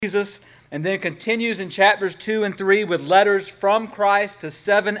Jesus, and then continues in chapters 2 and 3 with letters from Christ to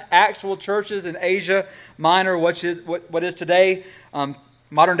 7 actual churches in Asia Minor, what is today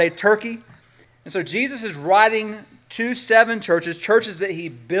modern-day Turkey. And so Jesus is writing to 7 churches that he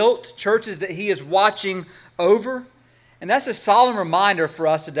built, churches that he is watching over. And that's a solemn reminder for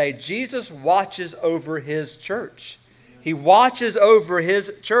us today. Jesus watches over his church. He watches over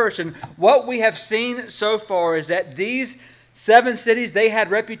his church. And what we have seen so far is that these 7 cities, they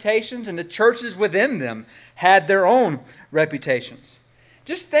had reputations, and the churches within them had their own reputations.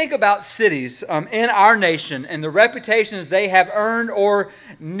 Just think about cities in our nation and the reputations they have earned or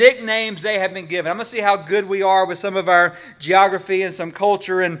nicknames they have been given. I'm going to see how good we are with some of our geography and some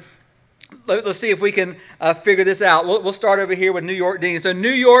culture, and let's see if we can figure this out. We'll start over here with New York, Dean. So New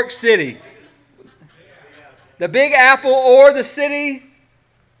York City, the Big Apple, or the city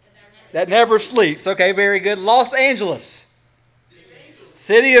that never sleeps. Okay, very good. Los Angeles.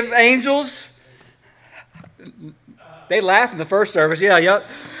 City of Angels. They laughed in the first service. Yeah.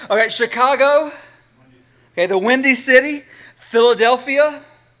 Okay, Chicago. Okay, the Windy City. Philadelphia.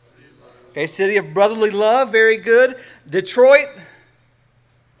 Okay, City of Brotherly Love. Very good. Detroit.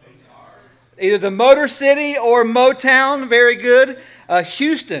 Either the Motor City or Motown. Very good.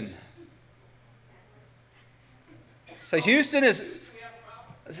 Houston. So Houston is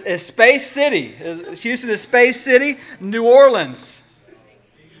Space City. Houston is Space City. New Orleans.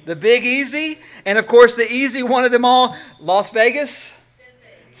 The Big Easy, and of course the easy one of them all, Las Vegas.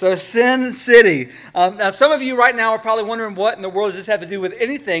 So Sin City. Now some of you right now are probably wondering what in the world does this have to do with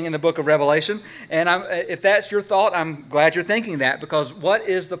anything in the book of Revelation. And if that's your thought, I'm glad you're thinking that, because what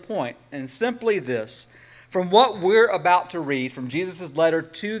is the point? And simply this. From what we're about to read from Jesus' letter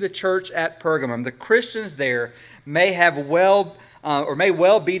to the church at Pergamum, the Christians there may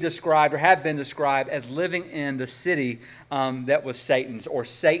well be described or have been described as living in the city that was Satan's, or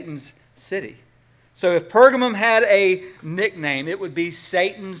Satan's city. So if Pergamum had a nickname, it would be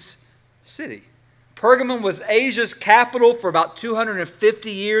Satan's city. Pergamum was Asia's capital for about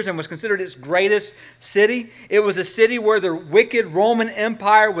 250 years and was considered its greatest city. It was a city where the wicked Roman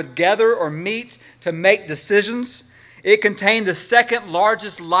Empire would gather or meet to make decisions. It contained the second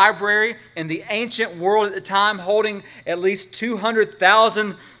largest library in the ancient world at the time, holding at least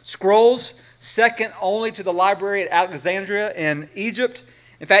 200,000 scrolls, second only to the library at Alexandria in Egypt.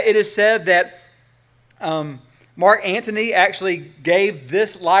 In fact, it is said that Mark Antony actually gave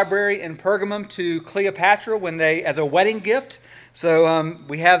this library in Pergamum to Cleopatra as a wedding gift. So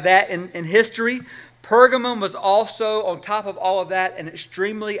we have that in history. Pergamum was also, on top of all of that, an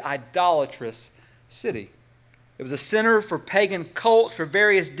extremely idolatrous city. It was a center for pagan cults, for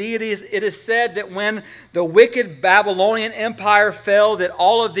various deities. It is said that when the wicked Babylonian Empire fell, that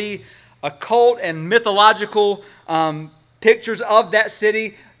all of the occult and mythological pictures of that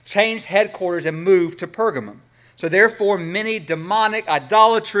city changed headquarters and moved to Pergamum. So therefore, many demonic,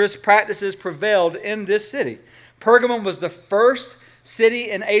 idolatrous practices prevailed in this city. Pergamum was the first city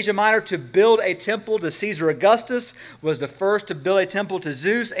in Asia Minor to build a temple to Caesar Augustus, was the first to build a temple to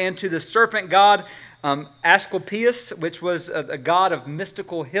Zeus and to the serpent god Asclepius, which was a god of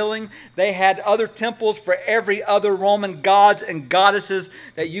mystical healing. They had other temples for every other Roman gods and goddesses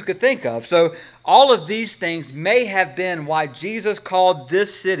that you could think of. So all of these things may have been why Jesus called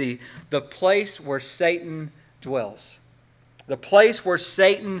this city the place where Satan dwells. The place where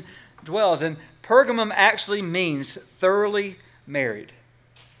Satan dwells. And Pergamum actually means thoroughly married.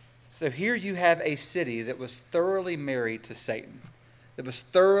 So here you have a city that was thoroughly married to Satan, that was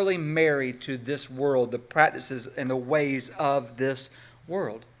thoroughly married to this world, the practices and the ways of this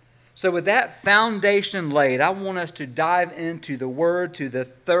world. So with that foundation laid, I want us to dive into the Word, to the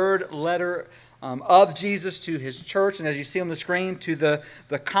third letter of Jesus to his church, and as you see on the screen, to the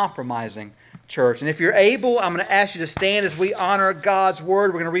compromising church. And if you're able, I'm going to ask you to stand as we honor God's Word.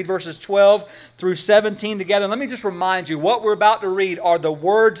 We're going to read verses 12 through 17 together. And let me just remind you, what we're about to read are the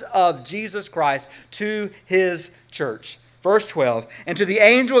words of Jesus Christ to his church. Verse 12, and to the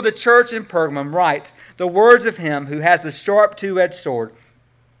angel of the church in Pergamum write the words of him who has the sharp two-edged sword.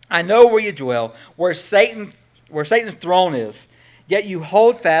 I know where you dwell, where Satan's throne is. Yet you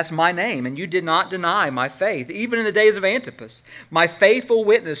hold fast my name, and you did not deny my faith, even in the days of Antipas, my faithful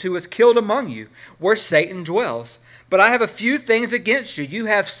witness who was killed among you, where Satan dwells. But I have a few things against you. You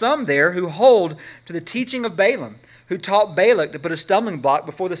have some there who hold to the teaching of Balaam, who taught Balak to put a stumbling block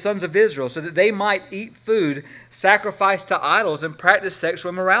before the sons of Israel, so that they might eat food sacrificed to idols and practice sexual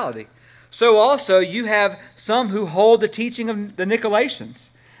immorality. So also you have some who hold the teaching of the Nicolaitans.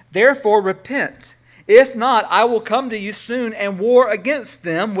 Therefore repent. If not, I will come to you soon and war against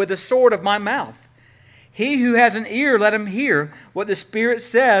them with the sword of my mouth. He who has an ear, let him hear what the Spirit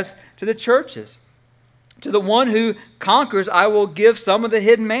says to the churches. To the one who conquers, I will give some of the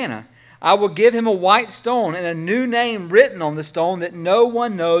hidden manna. I will give him a white stone and a new name written on the stone that no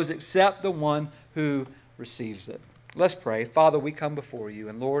one knows except the one who receives it. Let's pray. Father, we come before you.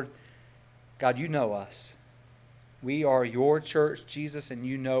 And Lord, God, you know us. We are your church, Jesus, and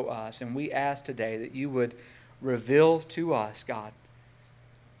you know us. And we ask today that you would reveal to us, God,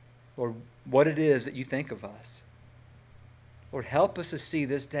 Lord, what it is that you think of us. Lord, help us to see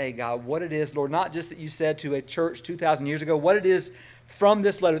this day, God, what it is, Lord, not just that you said to a church 2,000 years ago, what it is from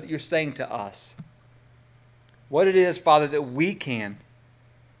this letter that you're saying to us. What it is, Father, that we can,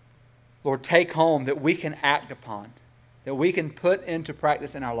 Lord, take home, that we can act upon, that we can put into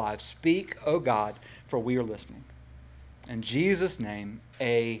practice in our lives. Speak, O God, for we are listening. In Jesus' name,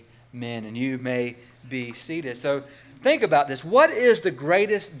 amen. And you may be seated. So think about this. What is the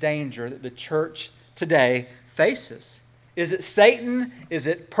greatest danger that the church today faces? Is it Satan? Is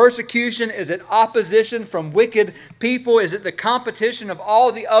it persecution? Is it opposition from wicked people? Is it the competition of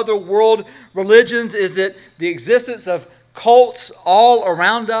all the other world religions? Is it the existence of cults all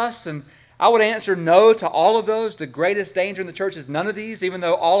around us? And I would answer no to all of those. The greatest danger in the church is none of these, even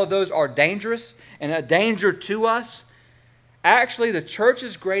though all of those are dangerous and a danger to us. Actually, the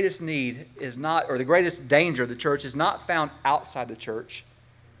church's greatest need is not, or the greatest danger of the church is not found outside the church.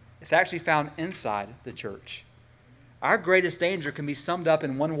 It's actually found inside the church. Our greatest danger can be summed up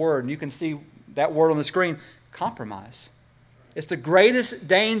in one word, and you can see that word on the screen, compromise. It's the greatest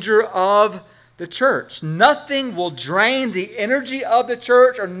danger of the church. Nothing will drain the energy of the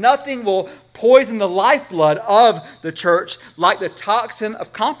church, or nothing will poison the lifeblood of the church like the toxin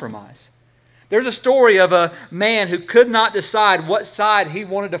of compromise. There's a story of a man who could not decide what side he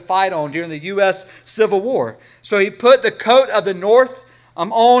wanted to fight on during the U.S. Civil War. So he put the coat of the North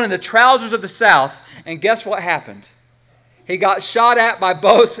on and the trousers of the South, and guess what happened? He got shot at by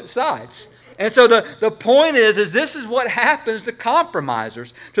both sides. And so the point is this is what happens to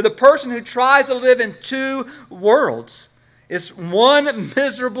compromisers, to the person who tries to live in two worlds. It's one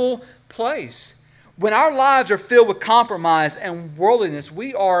miserable place. When our lives are filled with compromise and worldliness,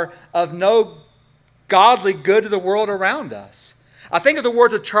 we are of no godly good to the world around us. I think of the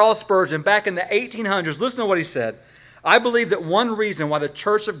words of Charles Spurgeon back in the 1800s. Listen to what he said. I believe that one reason why the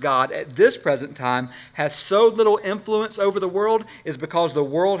Church of God at this present time has so little influence over the world is because the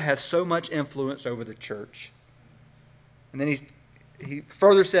world has so much influence over the church. And then he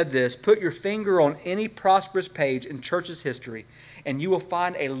further said this, put your finger on any prosperous page in church's history, and you will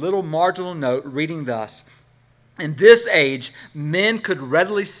find a little marginal note reading thus, in this age, men could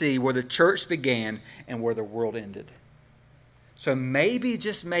readily see where the church began and where the world ended. So maybe,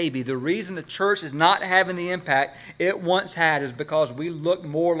 just maybe, the reason the church is not having the impact it once had is because we look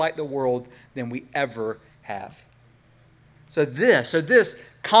more like the world than we ever have. So this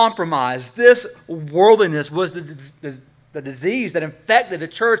compromise, this worldliness was the disease that infected the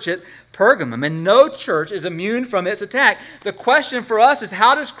church at Pergamum. And no church is immune from its attack. The question for us is,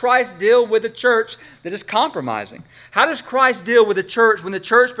 how does Christ deal with the church that is compromising? How does Christ deal with the church when the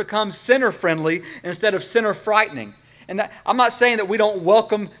church becomes sinner-friendly instead of sinner-frightening? And I'm not saying that we don't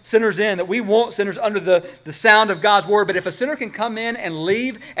welcome sinners in, that we want sinners under the sound of God's word. But if a sinner can come in and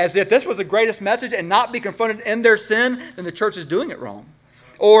leave as if this was the greatest message and not be confronted in their sin, then the church is doing it wrong.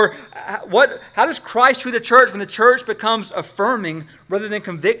 Or how does Christ treat the church when the church becomes affirming rather than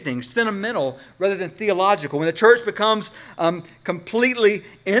convicting, sentimental rather than theological, when the church becomes completely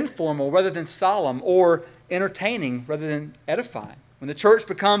informal rather than solemn, or entertaining rather than edifying? When the church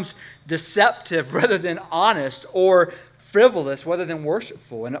becomes deceptive rather than honest, or frivolous rather than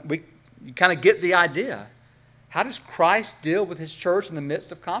worshipful. And you kind of get the idea. How does Christ deal with his church in the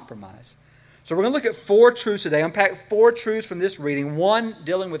midst of compromise? So we're going to look at 4 truths today, unpack 4 truths from this reading. 1,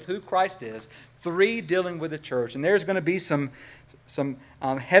 dealing with who Christ is. 3, dealing with the church. And there's going to be some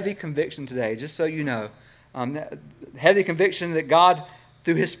heavy conviction today, just so you know. Heavy conviction that God,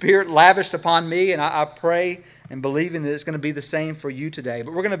 through his Spirit, lavished upon me, and I pray and believing that it's going to be the same for you today.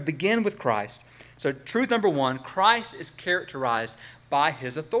 But we're going to begin with Christ. So truth number 1, Christ is characterized by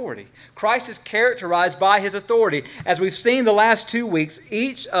his authority. Christ is characterized by his authority. As we've seen the last 2 weeks,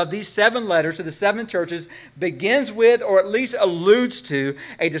 each of these 7 letters to the 7 churches begins with, or at least alludes to,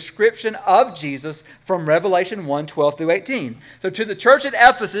 a description of Jesus from Revelation 1:12 through 18. So to the church at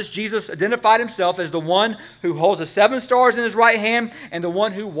Ephesus, Jesus identified himself as the one who holds the 7 stars in his right hand and the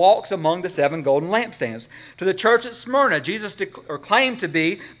one who walks among the 7 golden lampstands. To the church at Smyrna, Jesus claimed to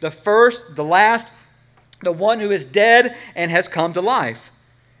be the first, the last, the one who is dead and has come to life.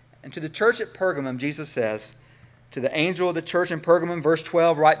 And to the church at Pergamum, Jesus says To the angel of the church in Pergamum, verse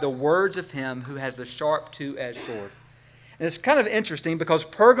 12, write the words of him who has the sharp two-edged sword. And it's kind of interesting because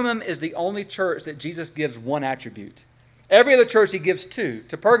Pergamum is the only church that Jesus gives one attribute. Every other church he gives two.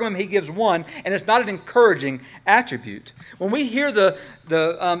 To Pergamum he gives one, and it's not an encouraging attribute. When we hear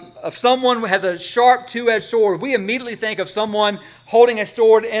of someone who has a sharp two-edged sword, we immediately think of someone holding a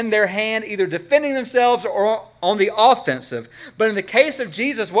sword in their hand, either defending themselves or on the offensive. But in the case of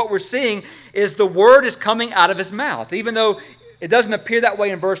Jesus, what we're seeing is the word is coming out of his mouth. Even though it doesn't appear that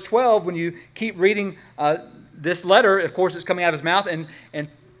way in verse 12, when you keep reading this letter, of course it's coming out of his mouth, and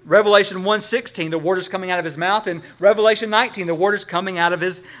Revelation 1:16, the word is coming out of his mouth. In Revelation 19, the word is coming out of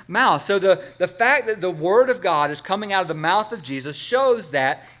his mouth. So the fact that the word of God is coming out of the mouth of Jesus shows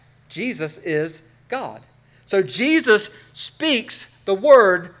that Jesus is God. So Jesus speaks the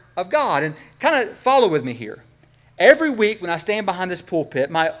word of God. And kind of follow with me here. Every week when I stand behind this pulpit,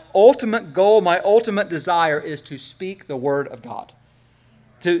 my ultimate goal, my ultimate desire is to speak the word of God.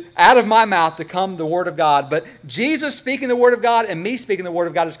 Out of my mouth to come the word of God. But Jesus speaking the word of God and me speaking the word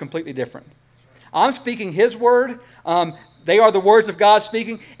of God is completely different. I'm speaking his word. They are the words of God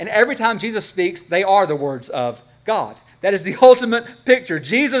speaking. And every time Jesus speaks, they are the words of God. That is the ultimate picture.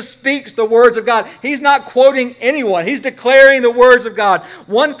 Jesus speaks the words of God. He's not quoting anyone. He's declaring the words of God.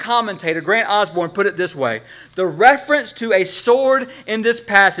 One commentator, Grant Osborne, put it this way. The reference to a sword in this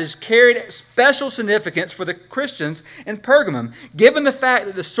passage carried special significance for the Christians in Pergamum, given the fact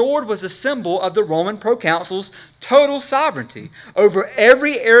that the sword was a symbol of the Roman proconsul's total sovereignty over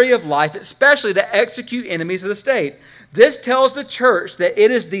every area of life, especially to execute enemies of the state. This tells the church that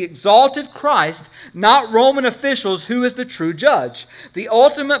it is the exalted Christ, not Roman officials, who is the true judge. The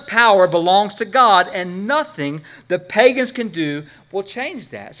ultimate power belongs to God, and nothing the pagans can do will change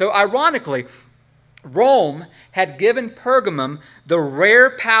that. So ironically, Rome had given Pergamum the rare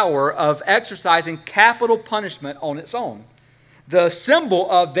power of exercising capital punishment on its own. The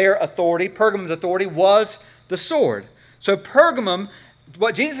symbol of their authority, Pergamum's authority, was the sword. So Pergamum,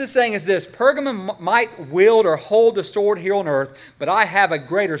 what Jesus is saying is this: Pergamum might wield or hold the sword here on earth, but I have a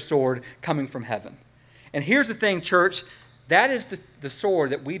greater sword coming from heaven. And here's the thing, church, that is the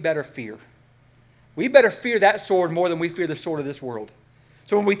sword that we better fear. We better fear that sword more than we fear the sword of this world.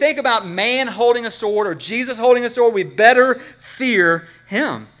 So when we think about man holding a sword or Jesus holding a sword, we better fear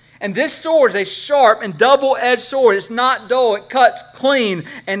him. And this sword is a sharp and double-edged sword. It's not dull. It cuts clean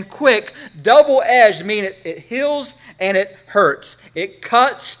and quick. Double-edged means it heals and it hurts. It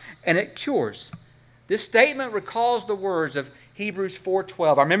cuts and it cures. This statement recalls the words of Hebrews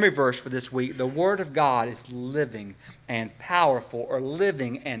 4:12, our memory verse for this week. The Word of God is living and powerful, or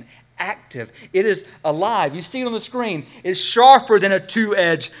living and active. It is alive. You see it on the screen. It's sharper than a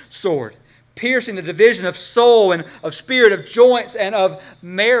two-edged sword, piercing the division of soul and of spirit, of joints and of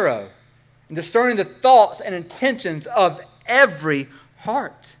marrow, and discerning the thoughts and intentions of every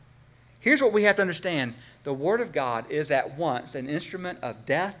heart. Here's what we have to understand. The Word of God is at once an instrument of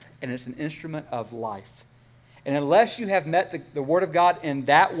death and it's an instrument of life. And unless you have met the Word of God in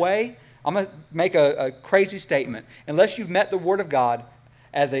that way, I'm going to make a crazy statement. Unless you've met the Word of God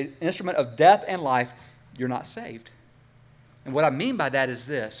as an instrument of death and life, you're not saved. And what I mean by that is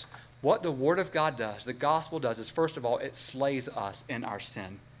this. What the Word of God does, the gospel does, is first of all, it slays us in our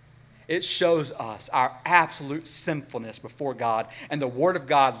sin. It shows us our absolute sinfulness before God, and the Word of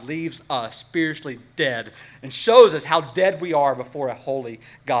God leaves us spiritually dead and shows us how dead we are before a holy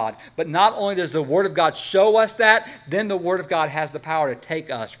God. But not only does the Word of God show us that, then the Word of God has the power to take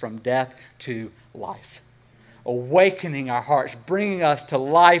us from death to life, awakening our hearts, bringing us to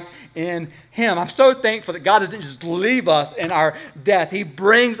life in Him. I'm so thankful that God doesn't just leave us in our death. He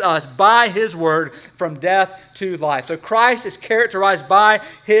brings us by His Word from death to life. So Christ is characterized by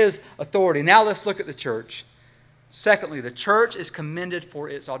His authority. Now let's look at the church. Secondly, the church is commended for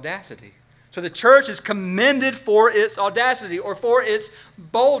its audacity. So the church is commended for its audacity, or for its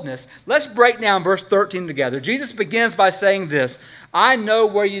boldness. Let's break down verse 13 together. Jesus begins by saying this: I know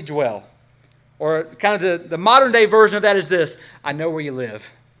where you dwell. Or kind of the modern day version of that is this: I know where you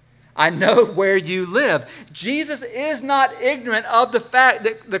live. I know where you live. Jesus is not ignorant of the fact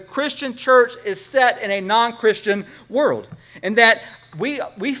that the Christian church is set in a non-Christian world. And that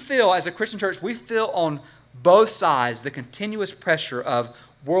we feel, as a Christian church, we feel on both sides the continuous pressure of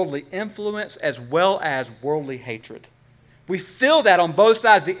worldly influence as well as worldly hatred. We feel that on both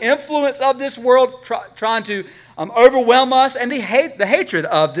sides. The influence of this world trying to overwhelm us, and the hatred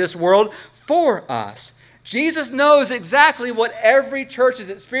of this world for us. Jesus knows exactly what every church is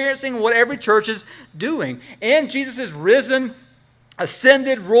experiencing, what every church is doing. In Jesus' risen,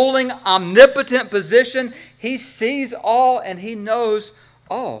 ascended, ruling, omnipotent position, He sees all and He knows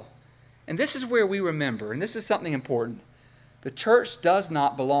all. And this is where we remember, and this is something important. The church does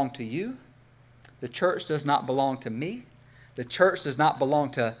not belong to you. The church does not belong to me. The church does not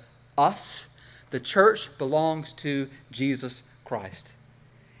belong to us. The church belongs to Jesus Christ.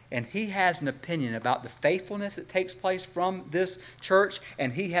 And he has an opinion about the faithfulness that takes place from this church,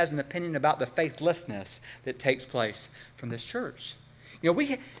 and he has an opinion about the faithlessness that takes place from this church.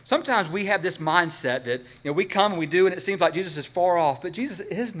 Sometimes we have this mindset that we come and we do, and it seems like Jesus is far off. But Jesus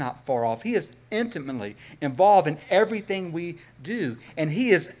is not far off. He is intimately involved in everything we do. And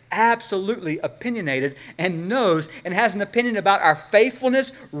he is absolutely opinionated and knows and has an opinion about our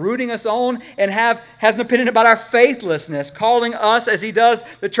faithfulness, rooting us on, and has an opinion about our faithlessness, calling us, as he does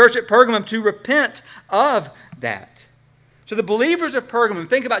the church at Pergamum, to repent of that. So the believers of Pergamum,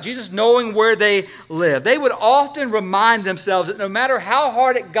 think about Jesus knowing where they live. They would often remind themselves that no matter how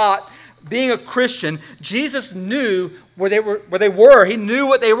hard it got being a Christian, Jesus knew where they were. He knew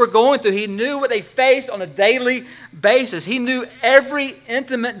what they were going through. He knew what they faced on a daily basis. He knew every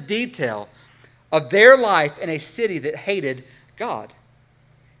intimate detail of their life in a city that hated God.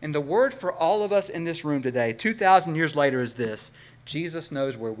 And the word for all of us in this room today, 2,000 years later, is this: Jesus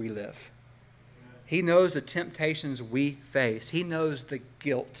knows where we live. He knows the temptations we face. He knows the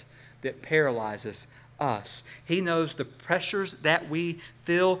guilt that paralyzes us. He knows the pressures that we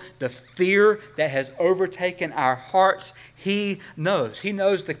feel, the fear that has overtaken our hearts. He knows. He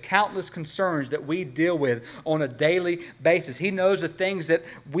knows the countless concerns that we deal with on a daily basis. He knows the things that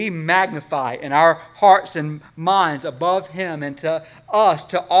we magnify in our hearts and minds above him. And to us,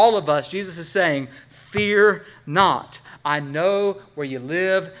 to all of us, Jesus is saying, fear not. I know where you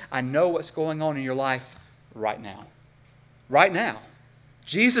live. I know what's going on in your life right now. Right now.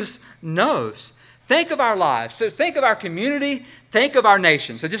 Jesus knows. Think of our lives. So think of our community. Think of our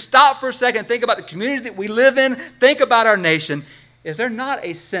nation. So just stop for a second. Think about the community that we live in. Think about our nation. Is there not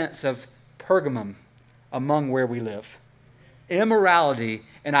a sense of Pergamum among where we live? Immorality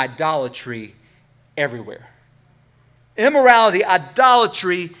and idolatry everywhere. Immorality,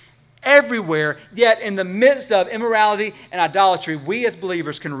 idolatry everywhere, yet in the midst of immorality and idolatry, we as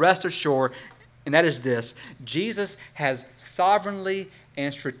believers can rest assured, and that is this: Jesus has sovereignly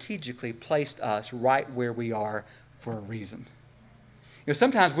and strategically placed us right where we are for a reason.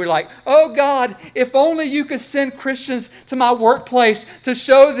 Sometimes we're like, oh God, if only you could send Christians to my workplace to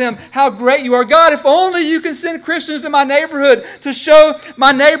show them how great you are. God, if only you can send Christians to my neighborhood to show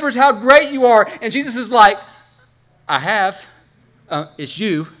my neighbors how great you are. And Jesus is like, I have. It's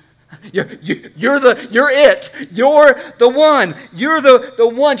you. You're it. You're the one. You're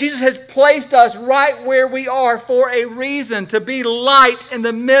the one. Jesus has placed us right where we are for a reason, to be light in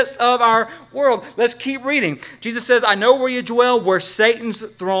the midst of our world. Let's keep reading. Jesus says, I know where you dwell, where Satan's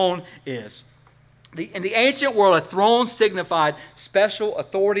throne is. In the ancient world, a throne signified special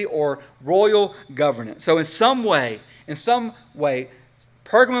authority or royal governance. So in some way,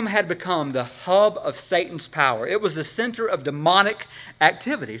 Pergamum had become the hub of Satan's power. It was the center of demonic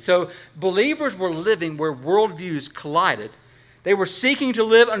activity. So believers were living where worldviews collided. They were seeking to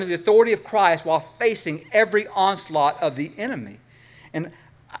live under the authority of Christ while facing every onslaught of the enemy. And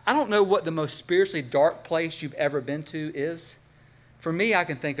I don't know what the most spiritually dark place you've ever been to is. For me, I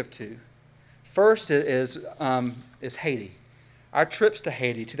can think of two. First is Haiti. Our trips to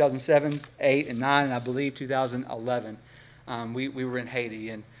Haiti, 2007, 8, and 9, and I believe 2011. We were in Haiti,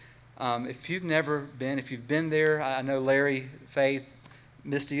 and if you've never been, if you've been there, I know Larry, Faith,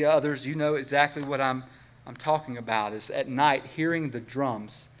 Misty, others, you know exactly what I'm talking about. Is at night hearing the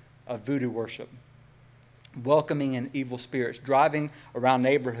drums of voodoo worship, welcoming in evil spirits, driving around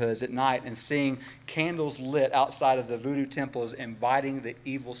neighborhoods at night and seeing candles lit outside of the voodoo temples, inviting the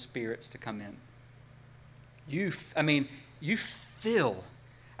evil spirits to come in.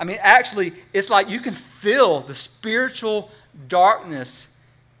 Actually, it's like you can feel the spiritual darkness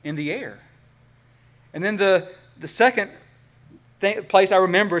in the air. And then the second place I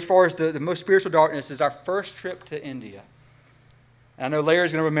remember as far as the most spiritual darkness is our first trip to India. And I know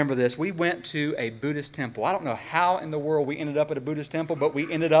Larry's going to remember this. We went to a Buddhist temple. I don't know how in the world we ended up at a Buddhist temple, but we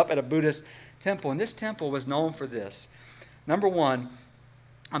ended up at a Buddhist temple. And this temple was known for this. Number one,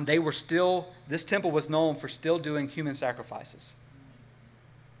 this temple was known for still doing human sacrifices.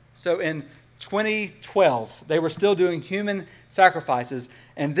 So in 2012, they were still doing human sacrifices.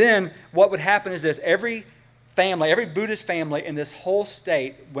 And then what would happen is this: every Buddhist family in this whole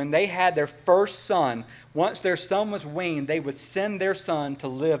state, when they had their first son, once their son was weaned, they would send their son to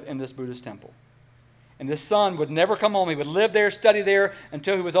live in this Buddhist temple. And this son would never come home. He would live there, study there,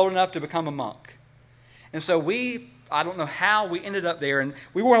 until he was old enough to become a monk. And so I don't know how we ended up there, and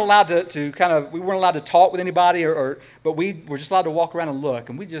we weren't allowed we weren't allowed to talk with anybody, but we were just allowed to walk around and look,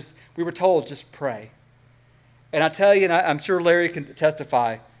 and we were told, just pray. And I tell you, and I'm sure Larry can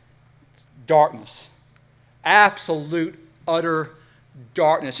testify, darkness, absolute, utter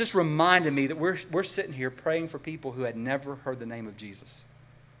darkness, just reminded me that we're sitting here praying for people who had never heard the name of Jesus,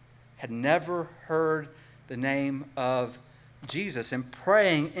 had never heard the name of Jesus, and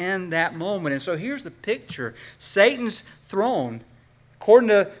praying in that moment. And so here's the picture. Satan's throne, according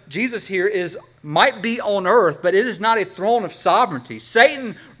to Jesus here, might be on earth, but it is not a throne of sovereignty.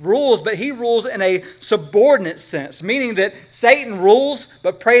 Satan rules, but he rules in a subordinate sense, meaning that Satan rules,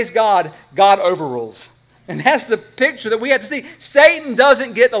 but praise God, God overrules. And that's the picture that we have to see. Satan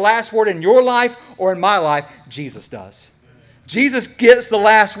doesn't get the last word in your life or in my life. Jesus does. Jesus gets the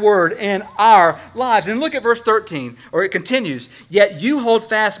last word in our lives. And look at verse 13, or it continues. Yet you hold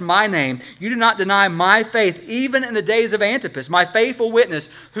fast my name. You do not deny my faith, even in the days of Antipas, my faithful witness,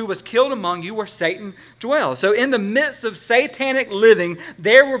 who was killed among you where Satan dwells. So in the midst of satanic living,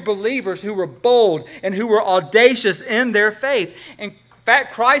 there were believers who were bold and who were audacious in their faith. In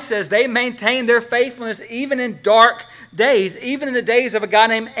fact, Christ says they maintained their faithfulness even in dark days, even in the days of a guy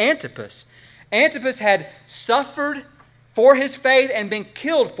named Antipas. Antipas had suffered for his faith and been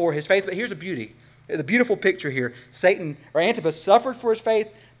killed for his faith. But here's the beautiful picture here. Antipas suffered for his faith,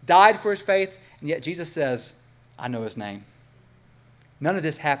 died for his faith, and yet Jesus says, I know his name. None of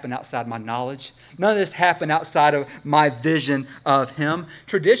this happened outside my knowledge. None of this happened outside of my vision of him.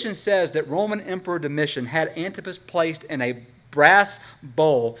 Tradition says that Roman Emperor Domitian had Antipas placed in a brass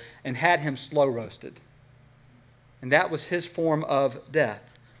bowl and had him slow roasted. And that was his form of death.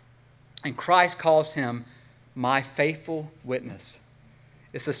 And Christ calls him my faithful witness.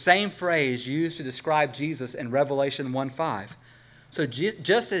 It's the same phrase used to describe Jesus in Revelation 1:5. So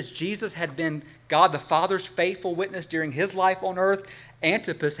just as Jesus had been God the Father's faithful witness during his life on earth,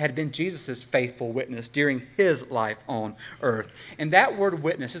 Antipas had been Jesus' faithful witness during his life on earth. And that word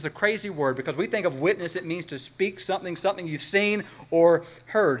witness is a crazy word because we think of witness, it means to speak something you've seen or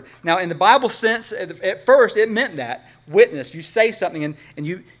heard. Now, in the Bible sense, at first, it meant that. Witness, you say something and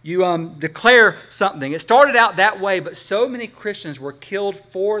you declare something. It started out that way, but so many Christians were killed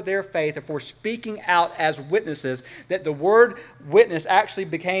for their faith and for speaking out as witnesses that the word witness actually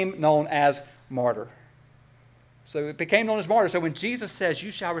became known as martyr. So it became known as martyr. So when Jesus says,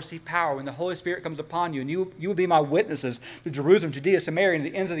 you shall receive power when the Holy Spirit comes upon you, and you will be my witnesses to Jerusalem, Judea, Samaria, and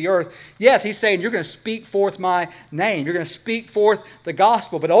the ends of the earth. Yes, he's saying you're going to speak forth my name. You're going to speak forth the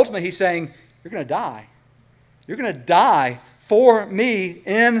gospel. But ultimately he's saying you're going to die. You're going to die for me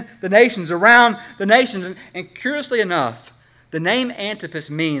in the nations, around the nations. And curiously enough, the name Antipas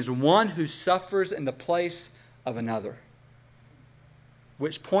means one who suffers in the place of another,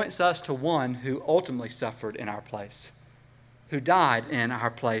 which points us to one who ultimately suffered in our place, who died in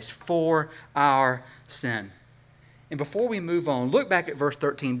our place for our sin. And before we move on, look back at verse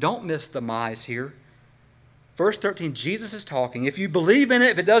 13. Don't miss the my's here. Verse 13, Jesus is talking. If you believe in it,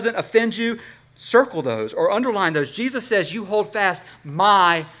 if it doesn't offend you, circle those or underline those. Jesus says, you hold fast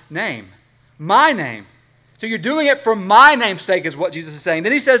my name. My name. So you're doing it for my name's sake is what Jesus is saying.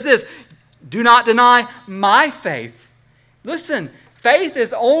 Then he says this, do not deny my faith. Listen, faith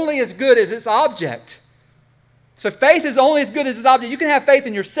is only as good as its object. So faith is only as good as its object. You can have faith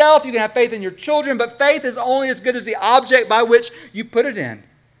in yourself, you can have faith in your children, but faith is only as good as the object by which you put it in.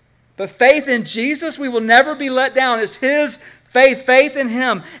 But faith in Jesus, we will never be let down. It's his faith in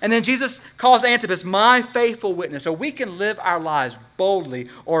him. And then Jesus calls Antipas my faithful witness. So we can live our lives boldly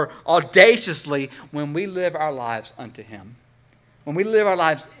or audaciously when we live our lives unto him. When we live our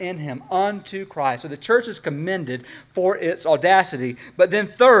lives in him, unto Christ. So the church is commended for its audacity. But then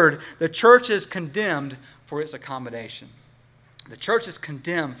third, the church is condemned for its accommodation. The church is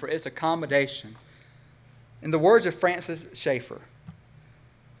condemned for its accommodation. In the words of Francis Schaeffer,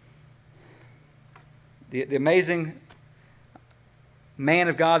 the amazing man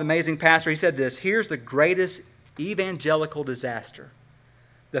of God, the amazing pastor, he said this, here's the greatest evangelical disaster.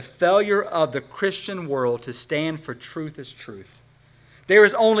 The failure of the Christian world to stand for truth as truth. There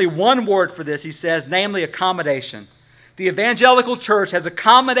is only one word for this, he says, namely accommodation. The evangelical church has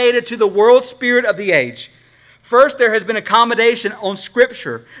accommodated to the world spirit of the age. First, there has been accommodation on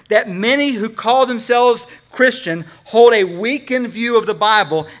Scripture that many who call themselves Christian hold a weakened view of the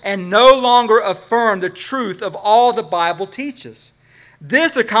Bible and no longer affirm the truth of all the Bible teaches.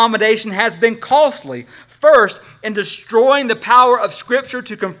 This accommodation has been costly. First, in destroying the power of Scripture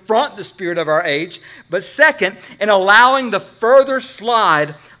to confront the spirit of our age, but second, in allowing the further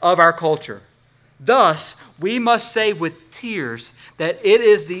slide of our culture. Thus, we must say with tears that it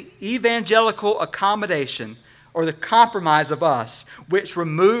is the evangelical accommodation or the compromise of us, which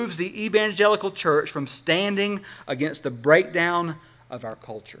removes the evangelical church from standing against the breakdown of our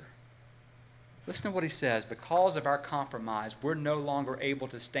culture. Listen to what he says. Because of our compromise, we're no longer able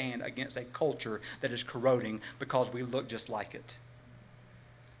to stand against a culture that is corroding because we look just like it.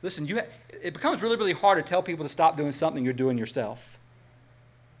 Listen, it becomes really, really hard to tell people to stop doing something you're doing yourself,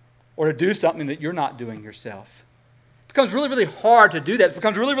 or to do something that you're not doing yourself. It becomes really, really hard to do that. It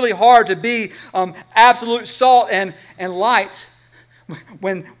becomes really, really hard to be absolute salt and light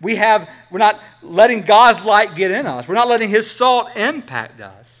when we're not letting God's light get in us. We're not letting His salt impact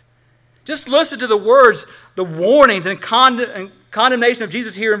us. Just listen to the words, the warnings and condemnation of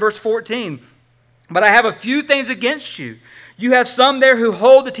Jesus here in verse 14. But I have a few things against you. You have some there who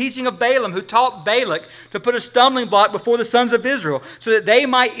hold the teaching of Balaam, who taught Balak to put a stumbling block before the sons of Israel, so that they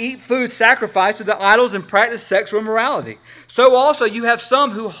might eat food sacrificed to the idols and practice sexual immorality. So also you have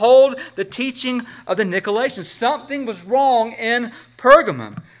some who hold the teaching of the Nicolaitans. Something was wrong in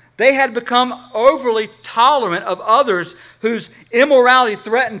Pergamum. They had become overly tolerant of others whose immorality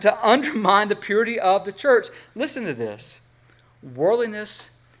threatened to undermine the purity of the church. Listen to this. Worldliness,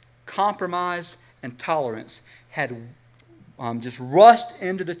 compromise, and tolerance had just rushed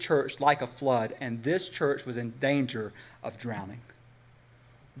into the church like a flood, and this church was in danger of drowning.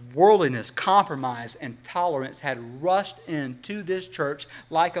 Worldliness, compromise, and tolerance had rushed into this church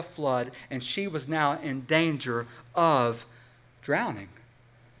like a flood, and she was now in danger of drowning.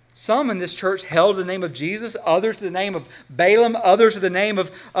 Some in this church held the name of Jesus, others to the name of Balaam, others to the name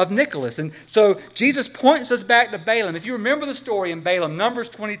of Nicholas. And so Jesus points us back to Balaam. If you remember the story in Balaam, Numbers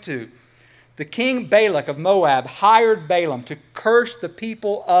 22, the king Balak of Moab hired Balaam to curse the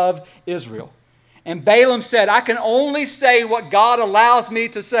people of Israel. And Balaam said, I can only say what God allows me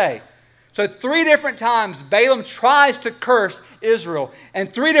to say. So 3 different times Balaam tries to curse Israel.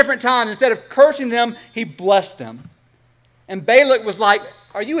 And 3 different times, instead of cursing them, he blessed them. And Balak was like,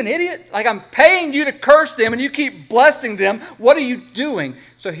 are you an idiot? Like, I'm paying you to curse them and you keep blessing them. What are you doing?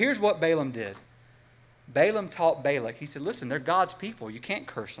 So here's what Balaam did. Balaam taught Balak. He said, listen, they're God's people. You can't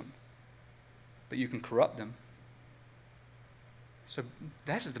curse them, but you can corrupt them. So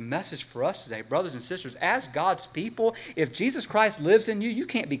that is the message for us today, brothers and sisters. As God's people, if Jesus Christ lives in you, you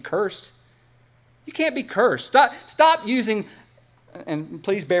can't be cursed. You can't be cursed. Stop using, and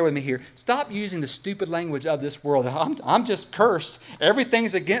please bear with me here, stop using the stupid language of this world. I'm just cursed.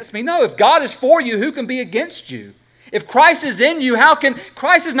 Everything's against me. No, if God is for you, who can be against you? If Christ is in you,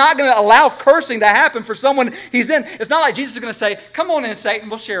 Christ is not going to allow cursing to happen for someone He's in. It's not like Jesus is going to say, come on in, Satan,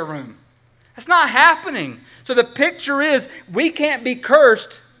 we'll share a room. That's not happening. So the picture is, we can't be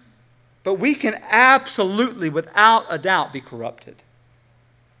cursed, but we can absolutely, without a doubt, be corrupted.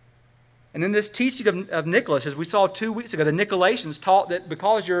 And then this teaching of Nicholas, as we saw 2 weeks ago, the Nicolaitans taught that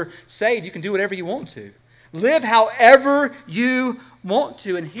because you're saved, you can do whatever you want to. Live however you want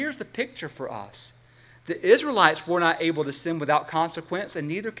to. And here's the picture for us. The Israelites were not able to sin without consequence, and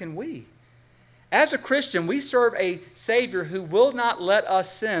neither can we. As a Christian, we serve a Savior who will not let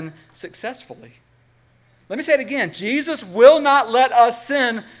us sin successfully. Let me say it again. Jesus will not let us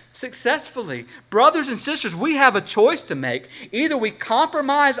sin successfully. Brothers and sisters, we have a choice to make. Either we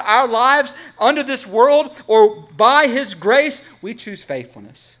compromise our lives under this world, or by His grace, we choose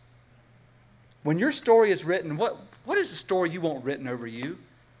faithfulness. When your story is written, what is the story you want written over you?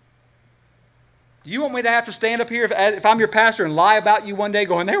 Do you want me to have to stand up here if I'm your pastor and lie about you one day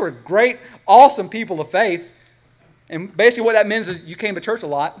going, they were great, awesome people of faith, and basically what that means is you came to church a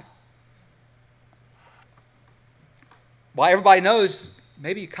lot? Why, everybody knows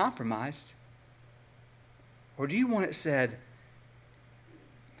maybe you compromised. Or do you want it said,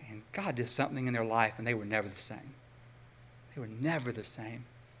 man, God did something in their life and they were never the same. They were never the same.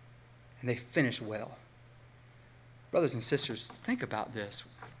 And they finished well. Brothers and sisters, think about this.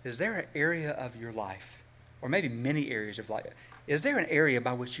 Is there an area of your life, or maybe many areas of life, is there an area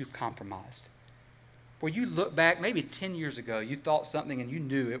by which you've compromised? Where you look back, maybe 10 years ago, you thought something and you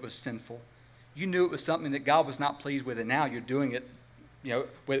knew it was sinful. You knew it was something that God was not pleased with, and now you're doing it,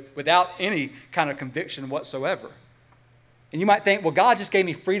 without any kind of conviction whatsoever. And you might think, well, God just gave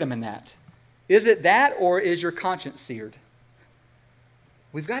me freedom in that. Is it that, or is your conscience seared?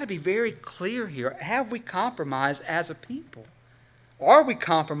 We've got to be very clear here. Have we compromised as a people? Are we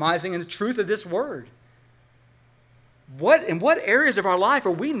compromising in the truth of this word? In what areas of our life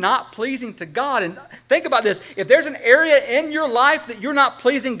are we not pleasing to God? And think about this. If there's an area in your life that you're not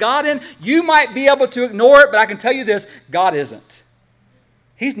pleasing God in, you might be able to ignore it, but I can tell you this, God isn't.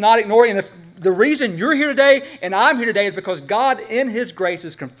 He's not ignoring it. The reason you're here today and I'm here today is because God, in His grace,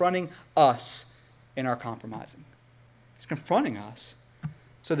 is confronting us in our compromising. He's confronting us.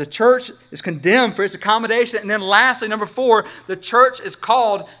 So the church is condemned for its accommodation. And then lastly, number 4, the church is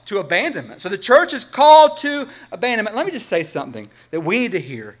called to abandonment. So the church is called to abandonment. Let me just say something that we need to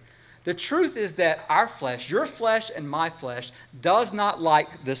hear. The truth is that our flesh, your flesh and my flesh, does not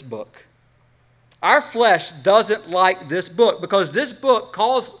like this book. Our flesh doesn't like this book because this book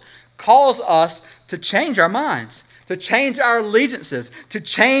calls us to change our minds, to change our allegiances, to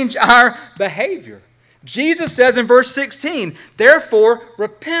change our behavior. Jesus says in verse 16, therefore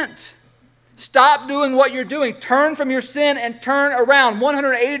repent. Stop doing what you're doing. Turn from your sin and turn around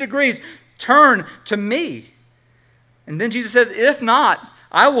 180 degrees. Turn to me. And then Jesus says, if not,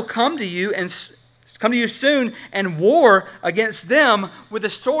 I will come to you soon and war against them with the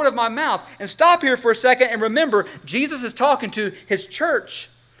sword of my mouth. And stop here for a second and remember, Jesus is talking to his church.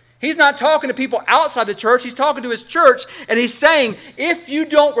 He's not talking to people outside the church. He's talking to his church, and he's saying, if you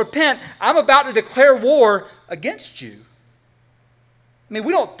don't repent, I'm about to declare war against you. I mean,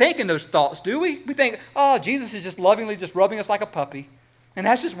 we don't think in those thoughts, do we? We think, oh, Jesus is just lovingly just rubbing us like a puppy. And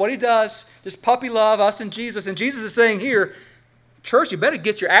that's just what he does. Just puppy love, us and Jesus. And Jesus is saying here, church, you better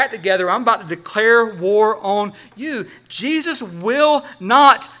get your act together. I'm about to declare war on you. Jesus will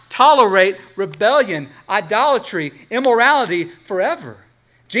not tolerate rebellion, idolatry, immorality forever.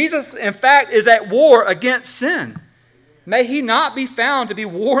 Jesus, in fact, is at war against sin. May he not be found to be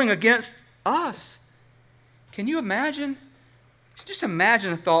warring against us. Can you imagine? Just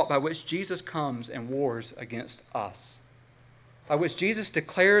imagine a thought by which Jesus comes and wars against us. By which Jesus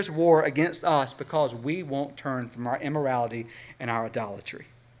declares war against us because we won't turn from our immorality and our idolatry.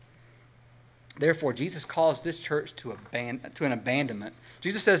 Therefore, Jesus calls this church to an abandonment.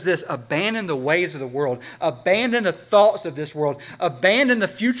 Jesus says this, abandon the ways of the world. Abandon the thoughts of this world. Abandon the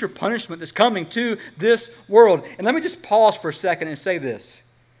future punishment that's coming to this world. And let me just pause for a second and say this.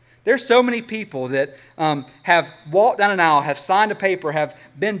 There's so many people that have walked down an aisle, have signed a paper, have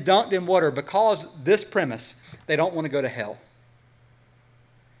been dunked in water because this premise, they don't want to go to hell.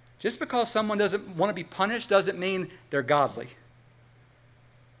 Just because someone doesn't want to be punished doesn't mean they're godly.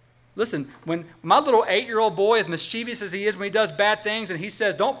 Listen, when my little 8-year-old boy, as mischievous as he is when he does bad things, and he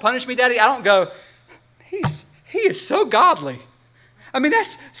says, don't punish me, Daddy, I don't go, he is so godly. I mean,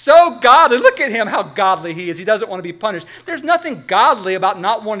 that's so godly. Look at him, how godly he is. He doesn't want to be punished. There's nothing godly about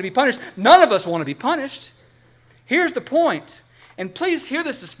not wanting to be punished. None of us want to be punished. Here's the point, and please hear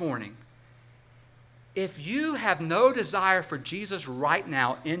this morning. If you have no desire for Jesus right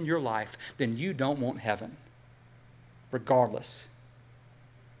now in your life, then you don't want heaven, regardless.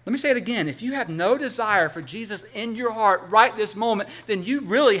 Let me say it again. If you have no desire for Jesus in your heart right this moment, then you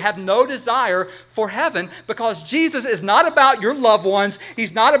really have no desire for heaven because Jesus is not about your loved ones.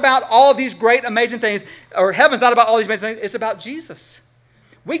 He's not about all these great, amazing things, or heaven's not about all these amazing things. It's about Jesus.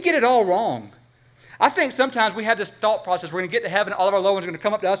 We get it all wrong. I think sometimes we have this thought process. We're going to get to heaven, all of our loved ones are going to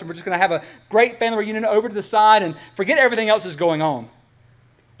come up to us, and we're just going to have a great family reunion over to the side and forget everything else that's going on.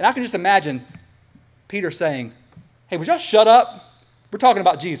 And I can just imagine Peter saying, hey, would y'all shut up? We're talking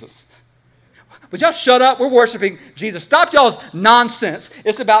about Jesus. Would y'all shut up? We're worshiping Jesus. Stop y'all's nonsense.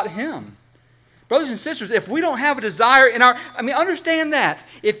 It's about him. Brothers and sisters, if we don't have a desire understand that.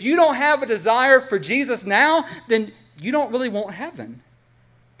 If you don't have a desire for Jesus now, then you don't really want heaven.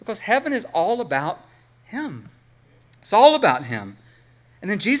 Because heaven is all about him. It's all about him.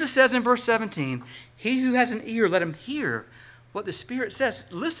 And then Jesus says in verse 17, he who has an ear, let him hear what the Spirit says.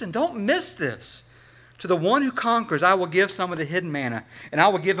 Listen, don't miss this. To the one who conquers, I will give some of the hidden manna, and I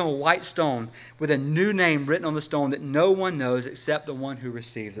will give him a white stone with a new name written on the stone that no one knows except the one who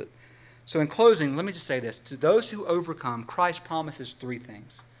receives it. So in closing, let me just say this. To those who overcome, Christ promises 3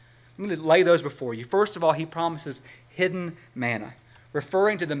 things. Let me lay those before you. First of all, he promises hidden manna,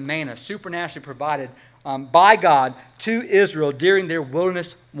 referring to the manna supernaturally provided by God to Israel during their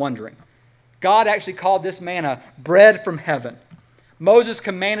wilderness wandering. God actually called this manna bread from heaven. Moses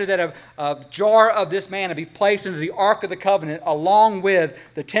commanded that a jar of this manna be placed into the Ark of the Covenant along with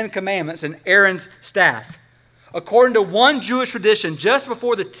the 10 Commandments and Aaron's staff. According to one Jewish tradition, just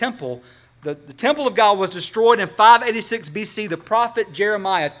before the temple of God was destroyed in 586 BC, the prophet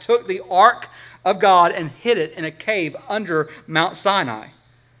Jeremiah took the Ark of God and hid it in a cave under Mount Sinai.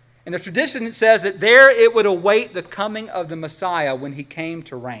 And the tradition says that there it would await the coming of the Messiah when he came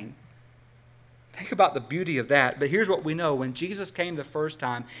to reign. Think about the beauty of that. But here's what we know. When Jesus came the first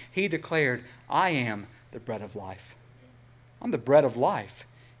time, he declared, I am the bread of life. I'm the bread of life.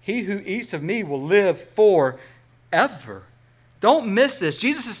 He who eats of me will live forever. Don't miss this.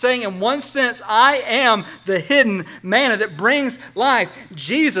 Jesus is saying in one sense, I am the hidden manna that brings life.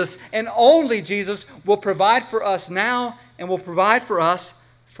 Jesus and only Jesus will provide for us now and will provide for us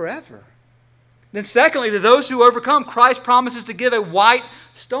forever. Then secondly, to those who overcome, Christ promises to give a white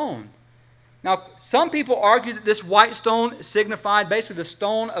stone. Now, some people argue that this white stone signified basically the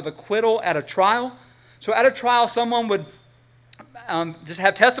stone of acquittal at a trial. So at a trial, someone would just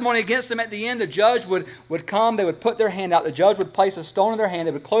have testimony against them at the end. The judge would come, they would put their hand out, the judge would place a stone in their hand,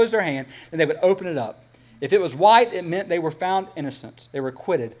 they would close their hand, and they would open it up. If it was white, it meant they were found innocent. They were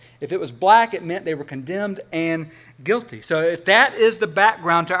acquitted. If it was black, it meant they were condemned and guilty. So if that is the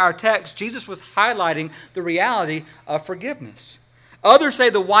background to our text, Jesus was highlighting the reality of forgiveness. Others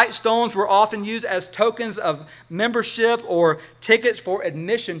say the white stones were often used as tokens of membership or tickets for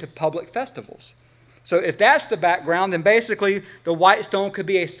admission to public festivals. So if that's the background, then basically the white stone could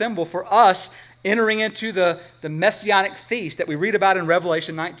be a symbol for us entering into the Messianic feast that we read about in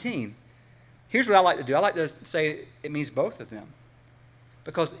Revelation 19. Here's what I like to do. I like to say it means both of them.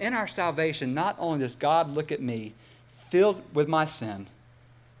 Because in our salvation, not only does God look at me filled with my sin,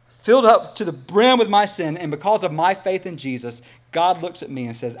 filled up to the brim with my sin, and because of my faith in Jesus, God looks at me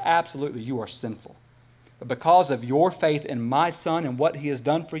and says, absolutely, you are sinful. But because of your faith in my Son and what He has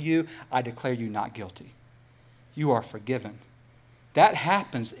done for you, I declare you not guilty. You are forgiven. That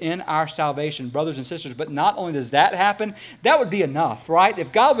happens in our salvation, brothers and sisters. But not only does that happen, that would be enough, right?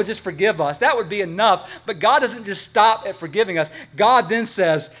 If God would just forgive us, that would be enough. But God doesn't just stop at forgiving us. God then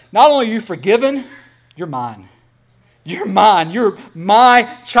says, not only are you forgiven, you're mine. You're mine. You're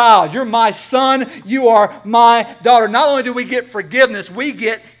my child. You're my son. You are my daughter. Not only do we get forgiveness, we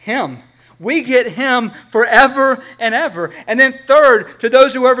get Him. We get Him forever and ever. And then third, to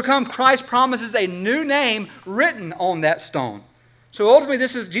those who overcome, Christ promises a new name written on that stone. So ultimately,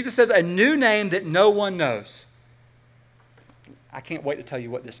 Jesus says, a new name that no one knows. I can't wait to tell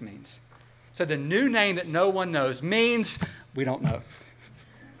you what this means. So the new name that no one knows means we don't know.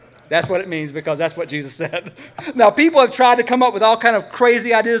 That's what it means, because that's what Jesus said. Now, people have tried to come up with all kind of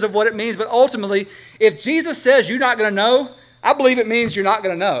crazy ideas of what it means, but ultimately, if Jesus says you're not going to know, I believe it means you're not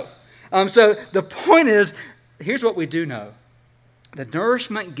going to know. So the point is, here's what we do know. The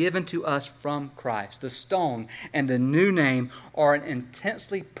nourishment given to us from Christ, the stone and the new name, are an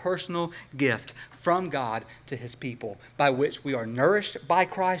intensely personal gift from God to His people, by which we are nourished by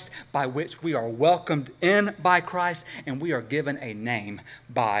Christ, by which we are welcomed in by Christ, and we are given a name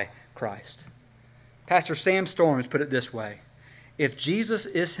by Christ. Pastor Sam Storms put it this way: if Jesus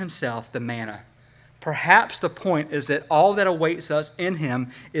is Himself the manna, perhaps the point is that all that awaits us in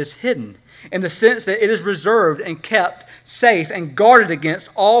Him is hidden, in the sense that it is reserved and kept safe and guarded against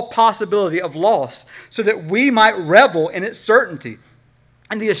all possibility of loss, so that we might revel in its certainty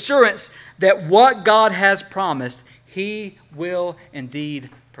and the assurance that what God has promised, He will indeed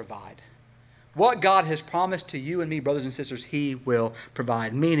provide. What God has promised to you and me, brothers and sisters, He will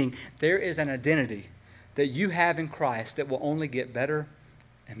provide. Meaning, there is an identity that you have in Christ that will only get better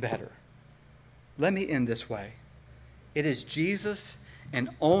and better. Let me end this way. It is Jesus and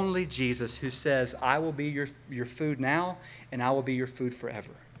only Jesus who says, I will be your food now, and I will be your food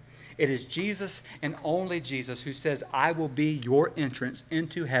forever. It is Jesus and only Jesus who says, I will be your entrance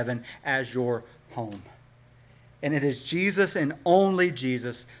into heaven as your home. And it is Jesus and only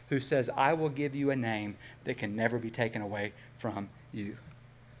Jesus who says, I will give you a name that can never be taken away from you.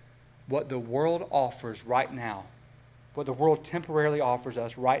 What the world offers right now, what the world temporarily offers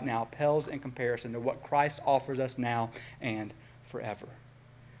us right now, pales in comparison to what Christ offers us now and forever.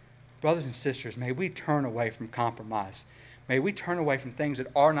 Brothers and sisters, may we turn away from compromise. May we turn away from things that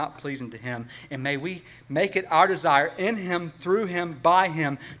are not pleasing to Him, and may we make it our desire in Him, through Him, by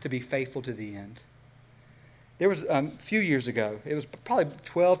Him, to be faithful to the end. There was a few years ago, it was probably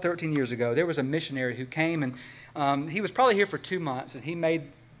 12, 13 years ago, there was a missionary who came, and he was probably here for 2 months, and he made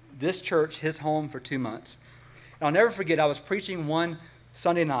this church his home for 2 months. And I'll never forget, I was preaching one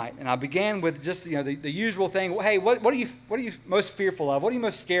Sunday night, and I began with just the usual thing. Well, hey, what are you most fearful of? What are you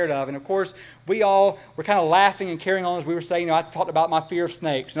most scared of? And of course, we all were kind of laughing and carrying on as we were saying. I talked about my fear of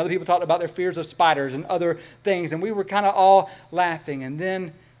snakes, and other people talked about their fears of spiders and other things, and we were kind of all laughing. And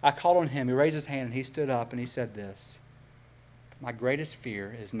then I called on him. He raised his hand, and he stood up, and he said this: my greatest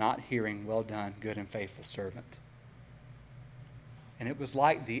fear is not hearing, well done, good and faithful servant. And it was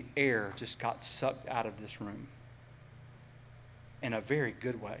like the air just got sucked out of this room. In a very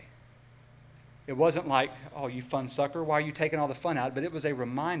good way. It wasn't like, oh, you fun sucker, why are you taking all the fun out? But it was a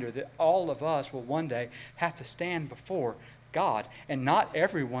reminder that all of us will one day have to stand before God, and not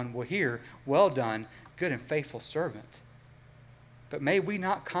everyone will hear, well done, good and faithful servant. But may we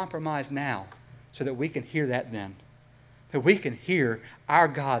not compromise now so that we can hear that then. That we can hear our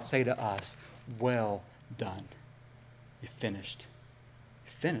God say to us, well done. You finished.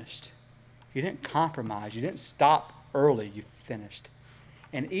 You finished. You didn't compromise. You didn't stop early. You finished.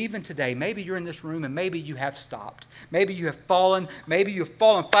 And even today, maybe you're in this room and maybe you have stopped. Maybe you have fallen. Maybe you've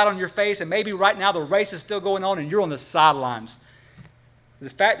fallen flat on your face. And maybe right now the race is still going on and you're on the sidelines. The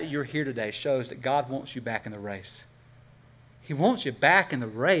fact that you're here today shows that God wants you back in the race. He wants you back in the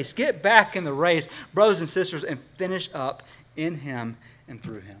race. Get back in the race, brothers and sisters, and finish up in Him and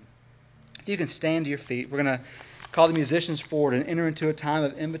through Him. If you can stand to your feet, we're going to call the musicians forward and enter into a time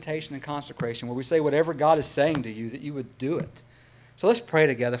of invitation and consecration where we say whatever God is saying to you, that you would do it. So let's pray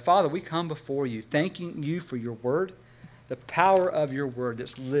together. Father, we come before you, thanking you for your word, the power of your word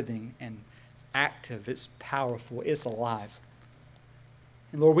that's living and active. It's powerful. It's alive.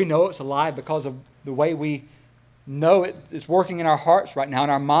 And Lord, we know it's alive because of the way we know it's working in our hearts right now, in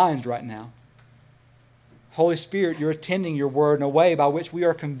our minds right now. Holy Spirit, you're attending your word in a way by which we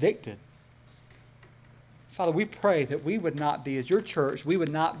are convicted. Father, we pray that we would not be, as your church, we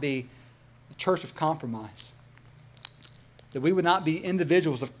would not be a church of compromise. That we would not be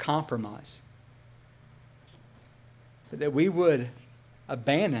individuals of compromise. But that we would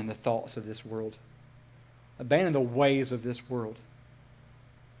abandon the thoughts of this world. Abandon the ways of this world.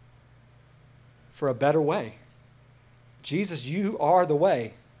 For a better way. Jesus, you are the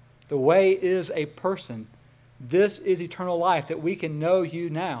way. The way is a person. This is eternal life, that we can know you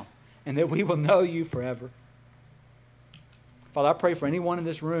now and that we will know you forever. Father, I pray for anyone in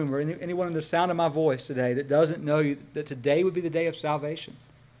this room or anyone in the sound of my voice today that doesn't know you, that today would be the day of salvation.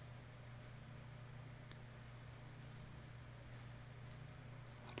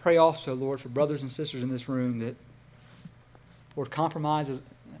 I pray also, Lord, for brothers and sisters in this room that, Lord, compromise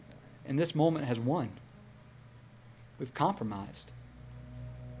in this moment has won. We've compromised.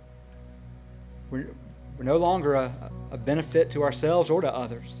 We're no longer a benefit to ourselves or to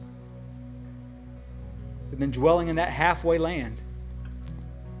others. We've been dwelling in that halfway land,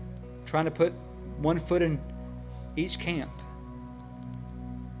 trying to put one foot in each camp.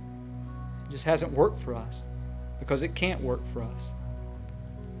 It just hasn't worked for us because it can't work for us.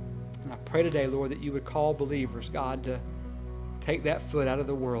 And I pray today, Lord, that you would call believers, God, to take that foot out of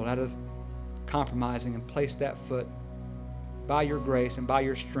the world, out of compromising, and place that foot by your grace and by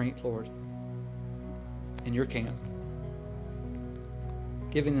your strength, Lord, in your camp,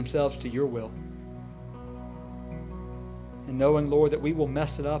 giving themselves to your will. And knowing, Lord, that we will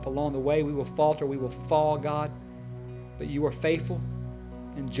mess it up along the way, we will falter, we will fall, God, but you are faithful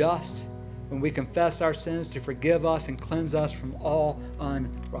and just when we confess our sins to forgive us and cleanse us from all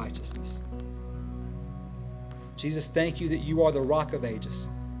unrighteousness. Jesus, thank you that you are the rock of ages.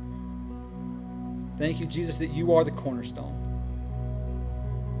 Thank you, Jesus, that you are the cornerstone.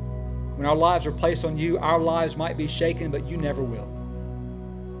 When our lives are placed on you, our lives might be shaken, but you never will.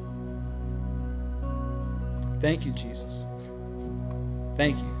 Thank you, Jesus.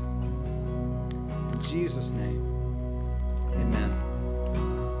 Thank you. In Jesus' name, amen.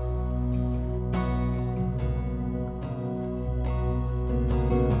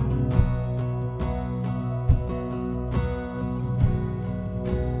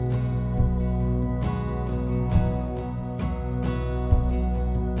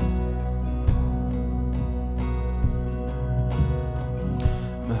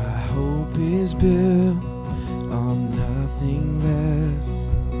 My hope is built on nothing less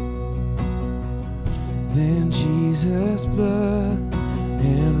than Jesus' blood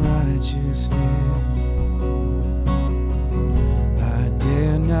and righteousness. I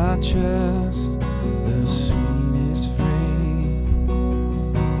dare not trust the sweetest frame,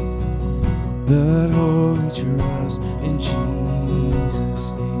 but wholly trust in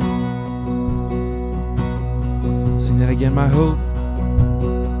Jesus' name. Sing that again, my hope.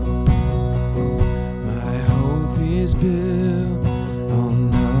 Is built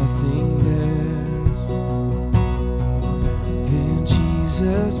on nothing less than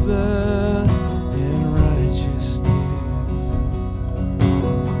Jesus' blood and righteousness.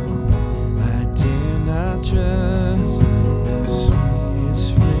 I dare not trust the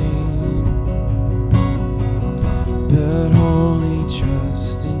sweetest frame, but wholly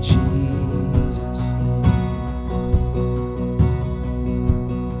trust in Jesus' name.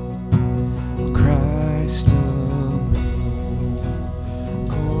 Christ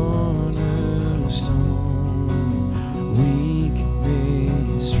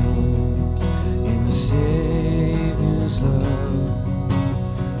Savior's love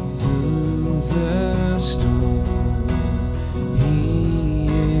through the storm. He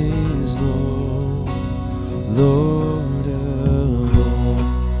is Lord, Lord of all.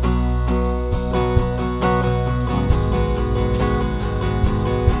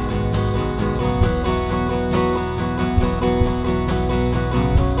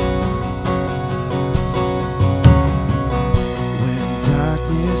 When darkness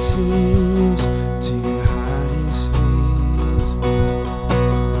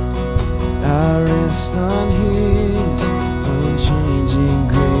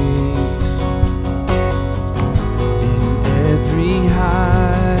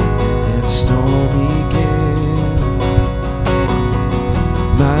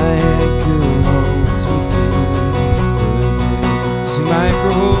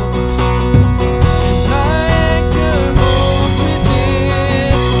Jesus.